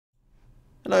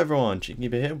Hello everyone,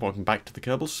 Chicken here, welcome back to the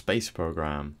Kerbal Space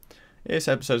Program. This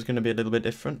episode is going to be a little bit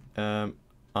different.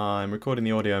 I'm recording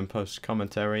the audio and post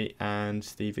commentary, and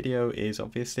the video is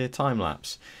obviously a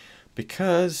time-lapse.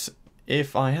 Because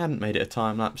if I hadn't made it a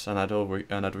time-lapse and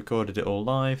I'd recorded it all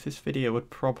live, this video would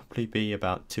probably be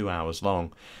about 2 hours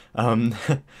long.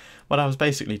 What I was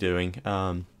basically doing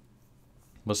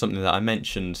was something that I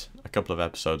mentioned a couple of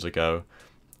episodes ago.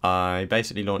 I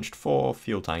basically launched 4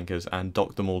 fuel tankers and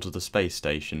docked them all to the space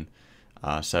station,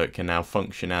 so it can now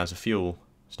function as a fuel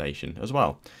station as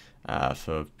well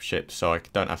for ships, so I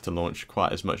don't have to launch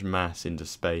quite as much mass into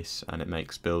space, and it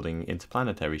makes building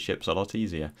interplanetary ships a lot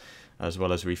easier, as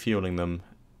well as refueling them,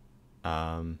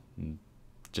 having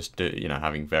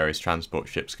various transport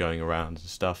ships going around and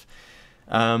stuff.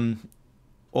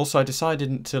 Also, I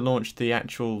decided to launch the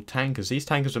actual tankers. These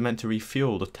tankers were meant to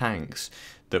refuel the tanks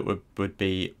that would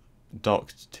be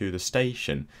docked to the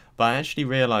station, but I actually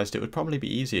realised it would probably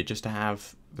be easier just to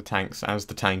have the tanks as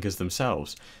the tankers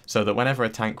themselves, so that whenever a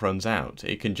tank runs out,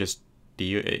 it can just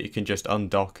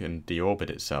undock and deorbit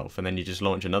itself, and then you just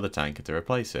launch another tanker to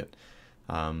replace it.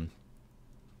 It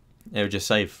would just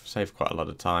save quite a lot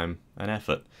of time and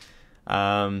effort.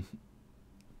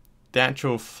 The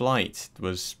actual flight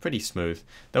was pretty smooth.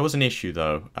 There was an issue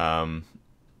though,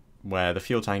 where the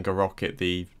fuel tanker rocket,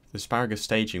 the asparagus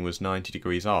staging was 90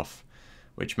 degrees off,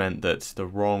 which meant that the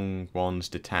wrong ones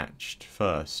detached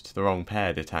first, the wrong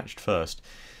pair detached first.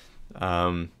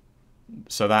 So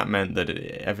that meant that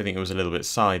everything was a little bit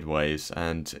sideways,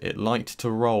 and it liked to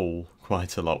roll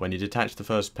quite a lot when you detached the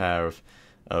first pair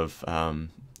of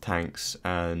tanks,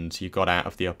 and you got out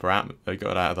of the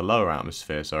lower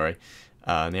atmosphere. Sorry.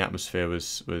 And the atmosphere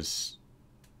was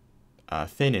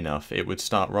thin enough, it would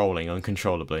start rolling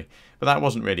uncontrollably. But that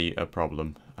wasn't really a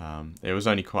problem. It was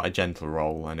only quite a gentle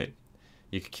roll, and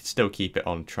you could still keep it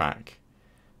on track.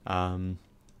 But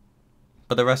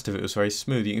the rest of it was very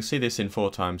smooth. You can see this in 4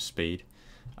 times speed.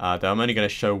 Though I'm only going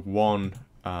to show one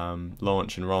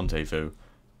launch and rendezvous,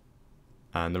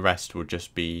 and the rest will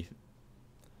just be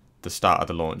the start of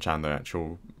the launch and the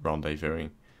actual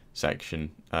rendezvousing section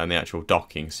and the actual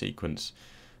docking sequence,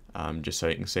 just so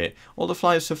you can see it. All the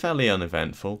flights were fairly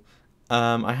uneventful.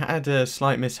 I had a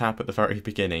slight mishap at the very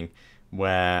beginning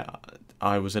where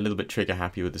I was a little bit trigger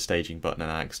happy with the staging button, and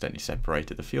I accidentally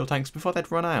separated the fuel tanks before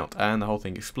they'd run out, and the whole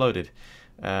thing exploded,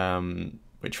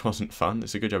 which wasn't fun.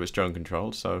 It's a good job it's drone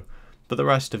controlled, but the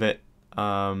rest of it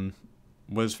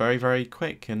was very, very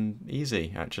quick and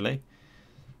easy, actually.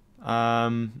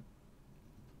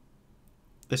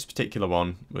 This particular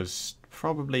one was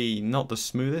probably not the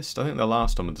smoothest. I think the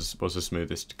last one was the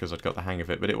smoothest because I'd got the hang of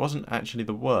it, but it wasn't actually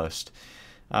the worst.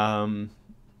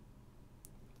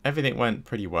 Everything went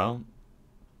pretty well.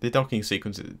 The docking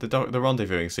sequence, the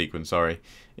rendezvousing sequence, sorry,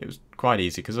 it was quite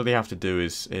easy because all you have to do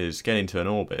is get into an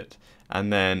orbit,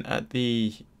 and then at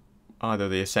either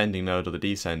the ascending node or the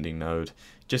descending node,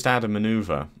 just add a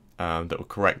maneuver that will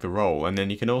correct the roll, and then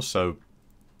you can also,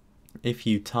 if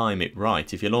you time it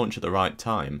right, if you launch at the right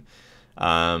time,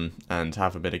 and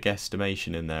have a bit of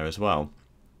guesstimation in there as well,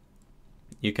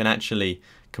 you can actually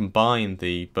combine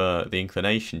the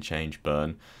inclination change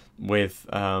burn with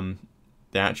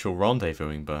the actual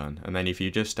rendezvousing burn, and then if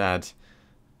you just add,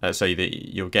 so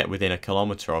you'll get within 1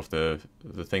 kilometre of the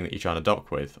thing that you're trying to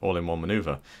dock with, all in one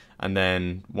manoeuvre, and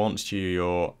then once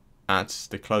you're at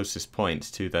the closest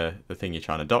point to the thing you're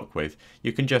trying to dock with,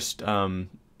 you can just do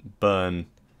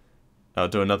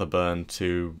another burn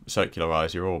to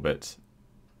circularize your orbit,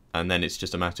 and then it's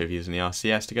just a matter of using the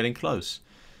RCS to get in close.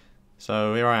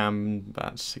 So here I am,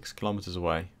 about 6 kilometers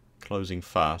away, closing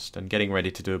fast and getting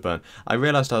ready to do a burn. I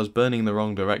realized I was burning the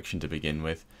wrong direction to begin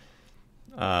with.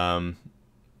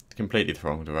 Completely the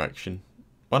wrong direction.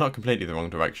 Well, not completely the wrong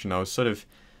direction. I was sort of,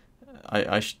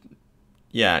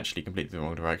 yeah, actually completely the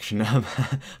wrong direction. I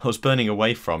was burning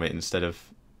away from it instead of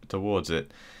towards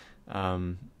it,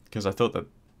 because I thought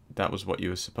that was what you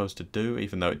were supposed to do,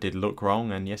 even though it did look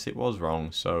wrong, and yes, it was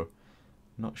wrong, so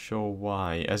I'm not sure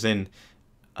why. As in,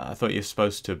 I thought you were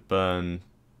supposed to burn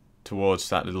towards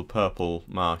that little purple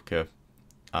marker,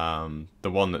 the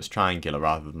one that's triangular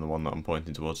rather than the one that I'm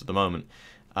pointing towards at the moment,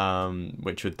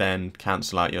 which would then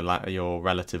cancel out your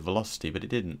relative velocity, but it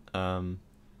didn't. So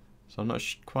I'm not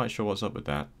quite sure what's up with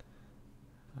that.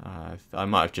 I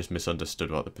might have just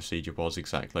misunderstood what the procedure was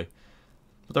exactly.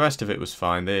 But the rest of it was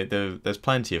fine. There's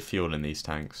plenty of fuel in these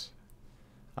tanks.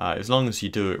 As long as you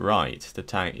do it right,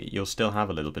 you'll still have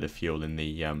a little bit of fuel in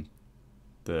the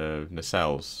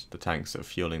nacelles, the tanks that are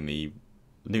fueling the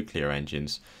nuclear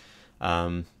engines,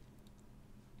 even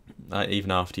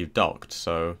after you've docked.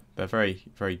 So they're very,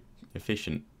 very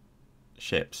efficient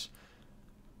ships.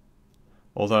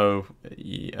 Although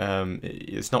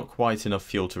it's not quite enough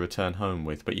fuel to return home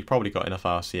with, but you've probably got enough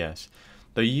RCS.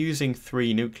 Though using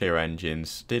 3 nuclear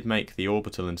engines did make the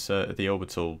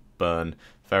orbital burn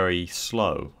very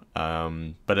slow,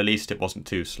 but at least it wasn't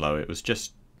too slow. It was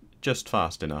just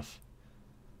fast enough.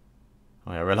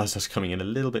 Oh, I realised I was coming in a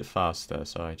little bit fast there,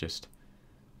 so I just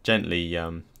gently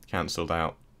cancelled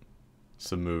out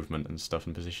some movement and stuff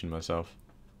and positioned myself.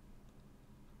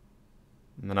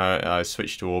 And then I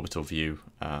switched to orbital view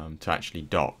to actually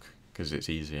dock, because it's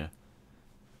easier.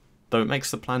 Though it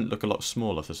makes the planet look a lot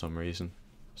smaller for some reason.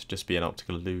 It's just be an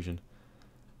optical illusion.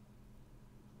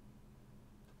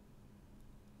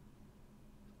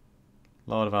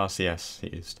 A lot of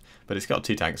RCS used. But it's got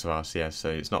 2 tanks of RCS, so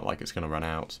it's not like it's going to run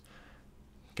out.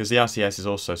 Because the RCS is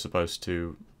also supposed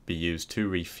to be used to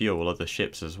refuel other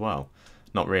ships as well.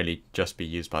 Not really just be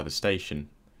used by the station.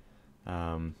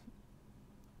 Because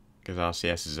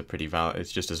RCS is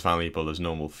it's just as valuable as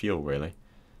normal fuel, really.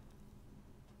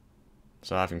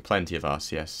 So having plenty of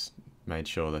RCS made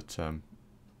sure that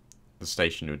the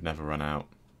station would never run out,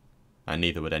 and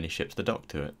neither would any ships that dock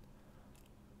to it.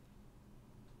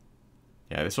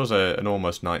 Yeah, this was an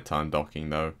almost nighttime docking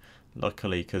though.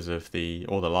 Luckily, because of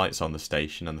all the lights on the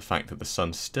station and the fact that the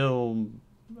sun still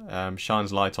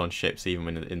shines light on ships even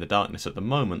when in the darkness at the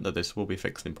moment that this will be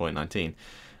fixed in 0.19,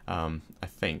 I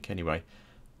think anyway.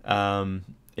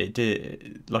 It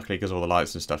did. Luckily, because of all the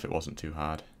lights and stuff, it wasn't too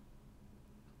hard.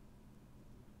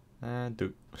 And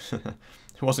it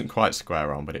wasn't quite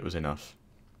square on, but it was enough.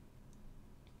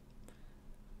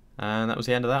 And that was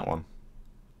the end of that one.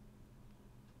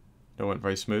 It went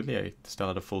very smoothly. I still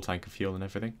had a full tank of fuel and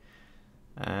everything.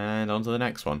 And on to the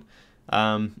next one.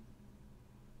 There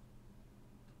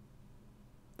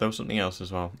was something else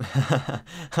as well.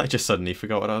 I just suddenly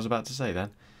forgot what I was about to say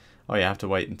then. Oh yeah, I have to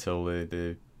wait until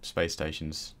the space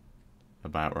station's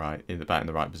about in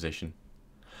the right position.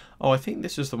 Oh, I think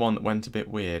this was the one that went a bit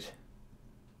weird.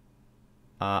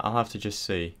 I'll have to just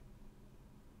see.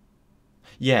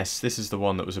 Yes, this is the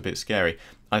one that was a bit scary.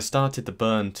 I started the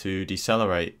burn to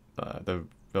decelerate to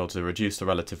reduce the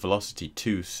relative velocity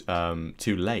too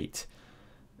late,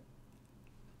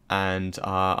 and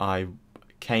I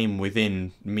came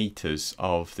within meters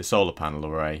of the solar panel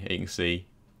array. You can see.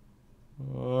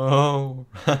 Oh,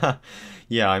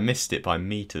 yeah, I missed it by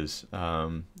meters,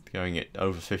 going at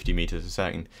over 50 meters a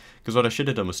second. Because what I should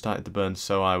have done was started the burn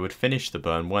so I would finish the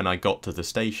burn when I got to the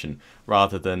station,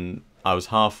 rather than I was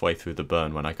halfway through the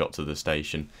burn when I got to the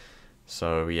station.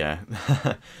 So yeah,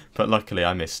 but luckily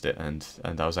I missed it, and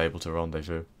I was able to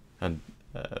rendezvous and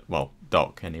well,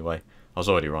 dock anyway. I was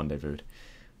already rendezvoused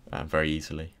very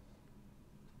easily.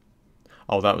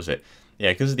 Oh, that was it.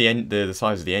 Yeah, because of the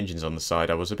size of the engines on the side,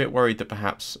 I was a bit worried that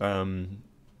perhaps when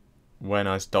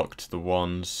I docked the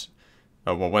ones,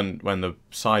 well, when the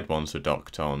side ones were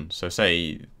docked on, so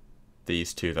say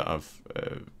these two that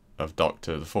I've docked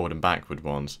to the forward and backward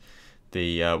ones,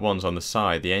 the ones on the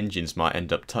side, the engines might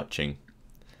end up touching,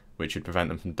 which would prevent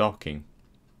them from docking.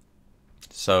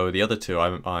 So the other two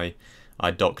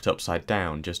I docked upside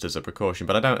down just as a precaution,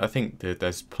 but I think that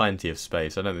there's plenty of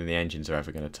space. I don't think the engines are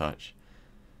ever going to touch.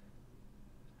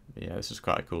 Yeah, this is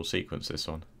quite a cool sequence, this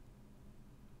one.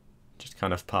 Just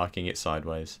kind of parking it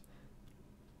sideways.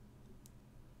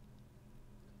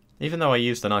 Even though I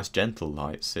used the nice gentle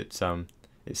lights, it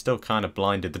still kind of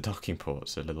blinded the docking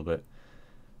ports a little bit.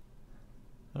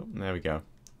 Oh, there we go.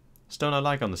 Still no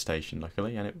lag on the station,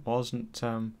 luckily, and it wasn't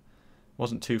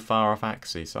too far off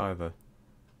axis either.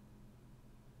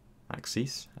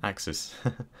 Axis? Axis.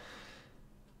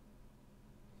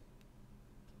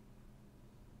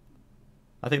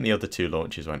 I think the other two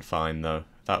launches went fine, though.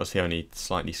 That was the only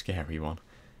slightly scary one.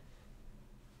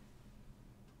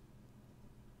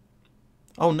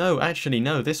 Oh no, actually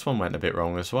no, this one went a bit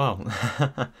wrong as well.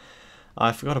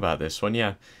 I forgot about this one,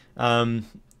 yeah.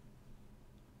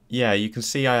 Yeah, you can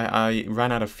see I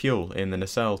ran out of fuel in the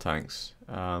nacelle tanks.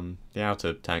 The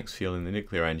outer tanks fueling the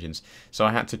nuclear engines. So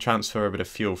I had to transfer a bit of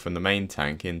fuel from the main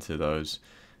tank into those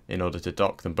in order to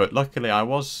dock them. But luckily I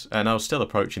was still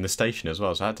approaching the station as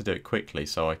well, so I had to do it quickly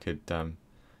so I could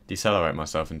decelerate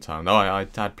myself in time. Though I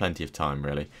had plenty of time,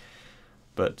 really.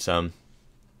 But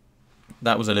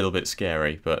that was a little bit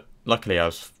scary, but luckily I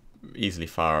was easily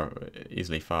far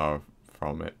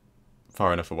from it,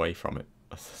 far enough away from it.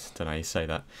 I don't know how you say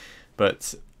that.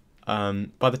 But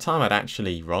by the time I'd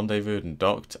actually rendezvoused and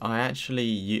docked, I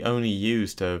actually only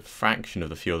used a fraction of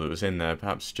the fuel that was in there,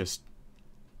 perhaps just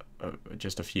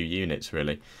a few units,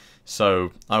 really.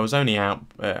 So I was only out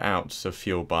of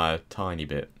fuel by a tiny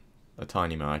bit, a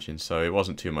tiny margin, so it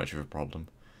wasn't too much of a problem.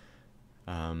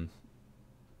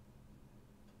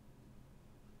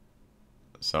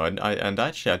 So and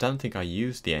actually I don't think I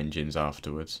used the engines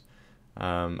afterwards.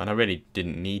 And I really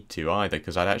didn't need to either,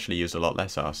 because I'd actually used a lot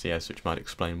less RCS, which might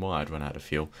explain why I'd run out of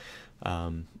fuel.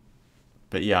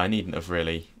 But yeah, I needn't have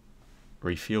really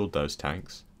refueled those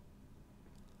tanks.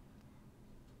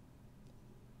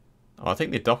 Oh, I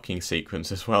think the docking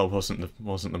sequence as well wasn't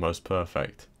the most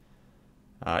perfect.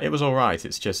 It was alright,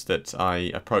 it's just that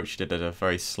I approached it at a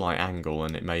very slight angle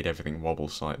and it made everything wobble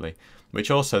slightly. Which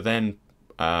also then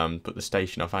put the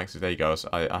station off axis. There you go,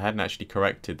 I hadn't actually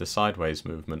corrected the sideways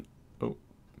movement. Oh.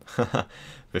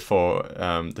 Before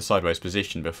the sideways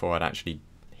position before I'd actually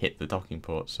hit the docking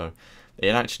port, so it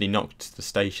actually knocked the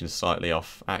station slightly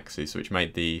off axis, which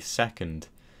made the second,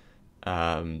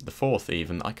 the fourth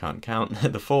even, I can't count,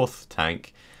 the fourth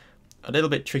tank a little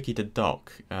bit tricky to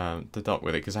dock with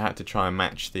it, because I had to try and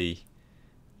match the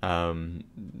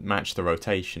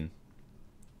rotation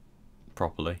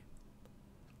properly.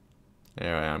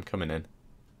 There I am, coming in.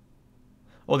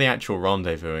 All the actual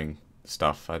rendezvousing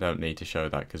stuff, I don't need to show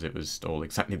that because it was all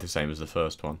exactly the same as the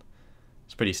first one.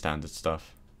 It's pretty standard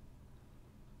stuff.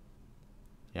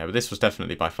 Yeah, but this was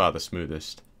definitely by far the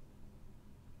smoothest.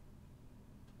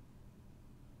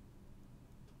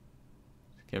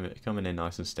 Coming in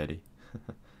nice and steady.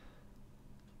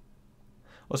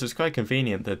 Also, it's quite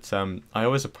convenient that I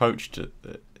always approached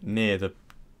near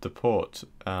the port,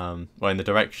 well, in the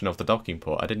direction of the docking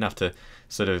port. I didn't have to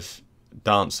sort of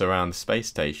dance around the space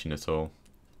station at all,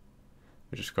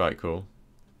 which is quite cool.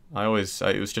 It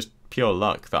was just pure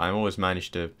luck that I always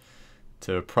managed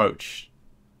to approach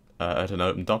at an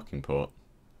open docking port,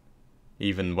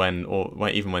 even when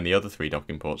the other 3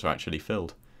 docking ports are actually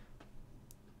filled.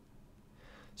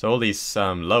 So all these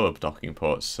lower docking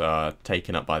ports are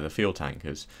taken up by the fuel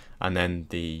tankers, and then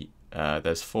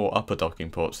there's 4 upper docking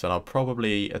ports that I'll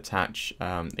probably attach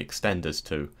extenders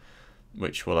to,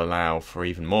 which will allow for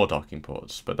even more docking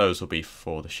ports, but those will be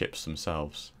for the ships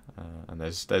themselves. And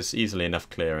there's easily enough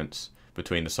clearance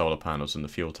between the solar panels and the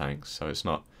fuel tanks, so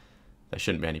there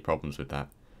shouldn't be any problems with that.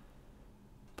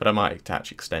 But I might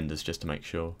attach extenders just to make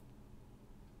sure,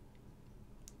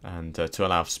 and to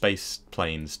allow space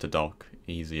planes to dock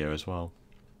easier as well.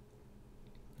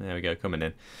 There we go, coming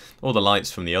in. All the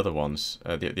lights from the other ones,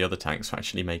 the other tanks, are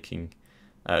actually making,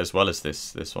 as well as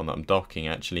this one that I'm docking,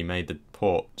 actually made the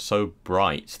port so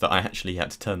bright that I actually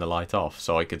had to turn the light off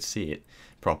so I could see it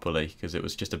properly, because it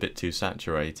was just a bit too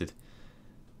saturated.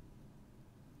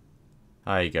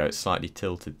 There you go, it's slightly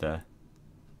tilted there.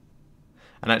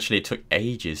 And actually it took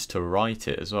ages to right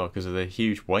it as well, because of the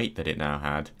huge weight that it now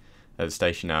had, the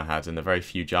station now had, and the very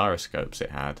few gyroscopes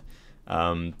it had.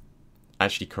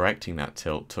 Actually correcting that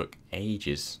tilt took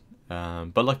ages,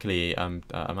 but luckily I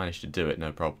managed to do it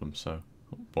no problem, so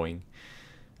boing.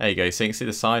 There you go, so you can see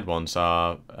the side ones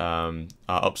are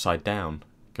upside down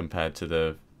compared to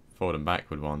the forward and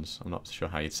backward ones. I'm not sure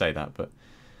how you'd say that, but...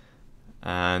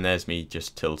 And there's me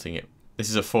just tilting it. This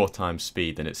is a 4 times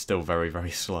speed and it's still very,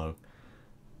 very slow.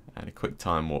 And a quick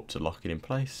time warp to lock it in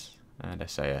place, and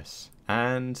SAS.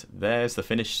 And there's the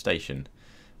finished station.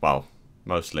 Well,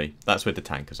 mostly. That's with the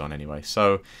tankers on anyway.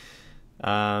 So,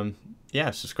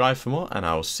 yeah, subscribe for more, and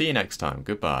I'll see you next time.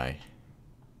 Goodbye.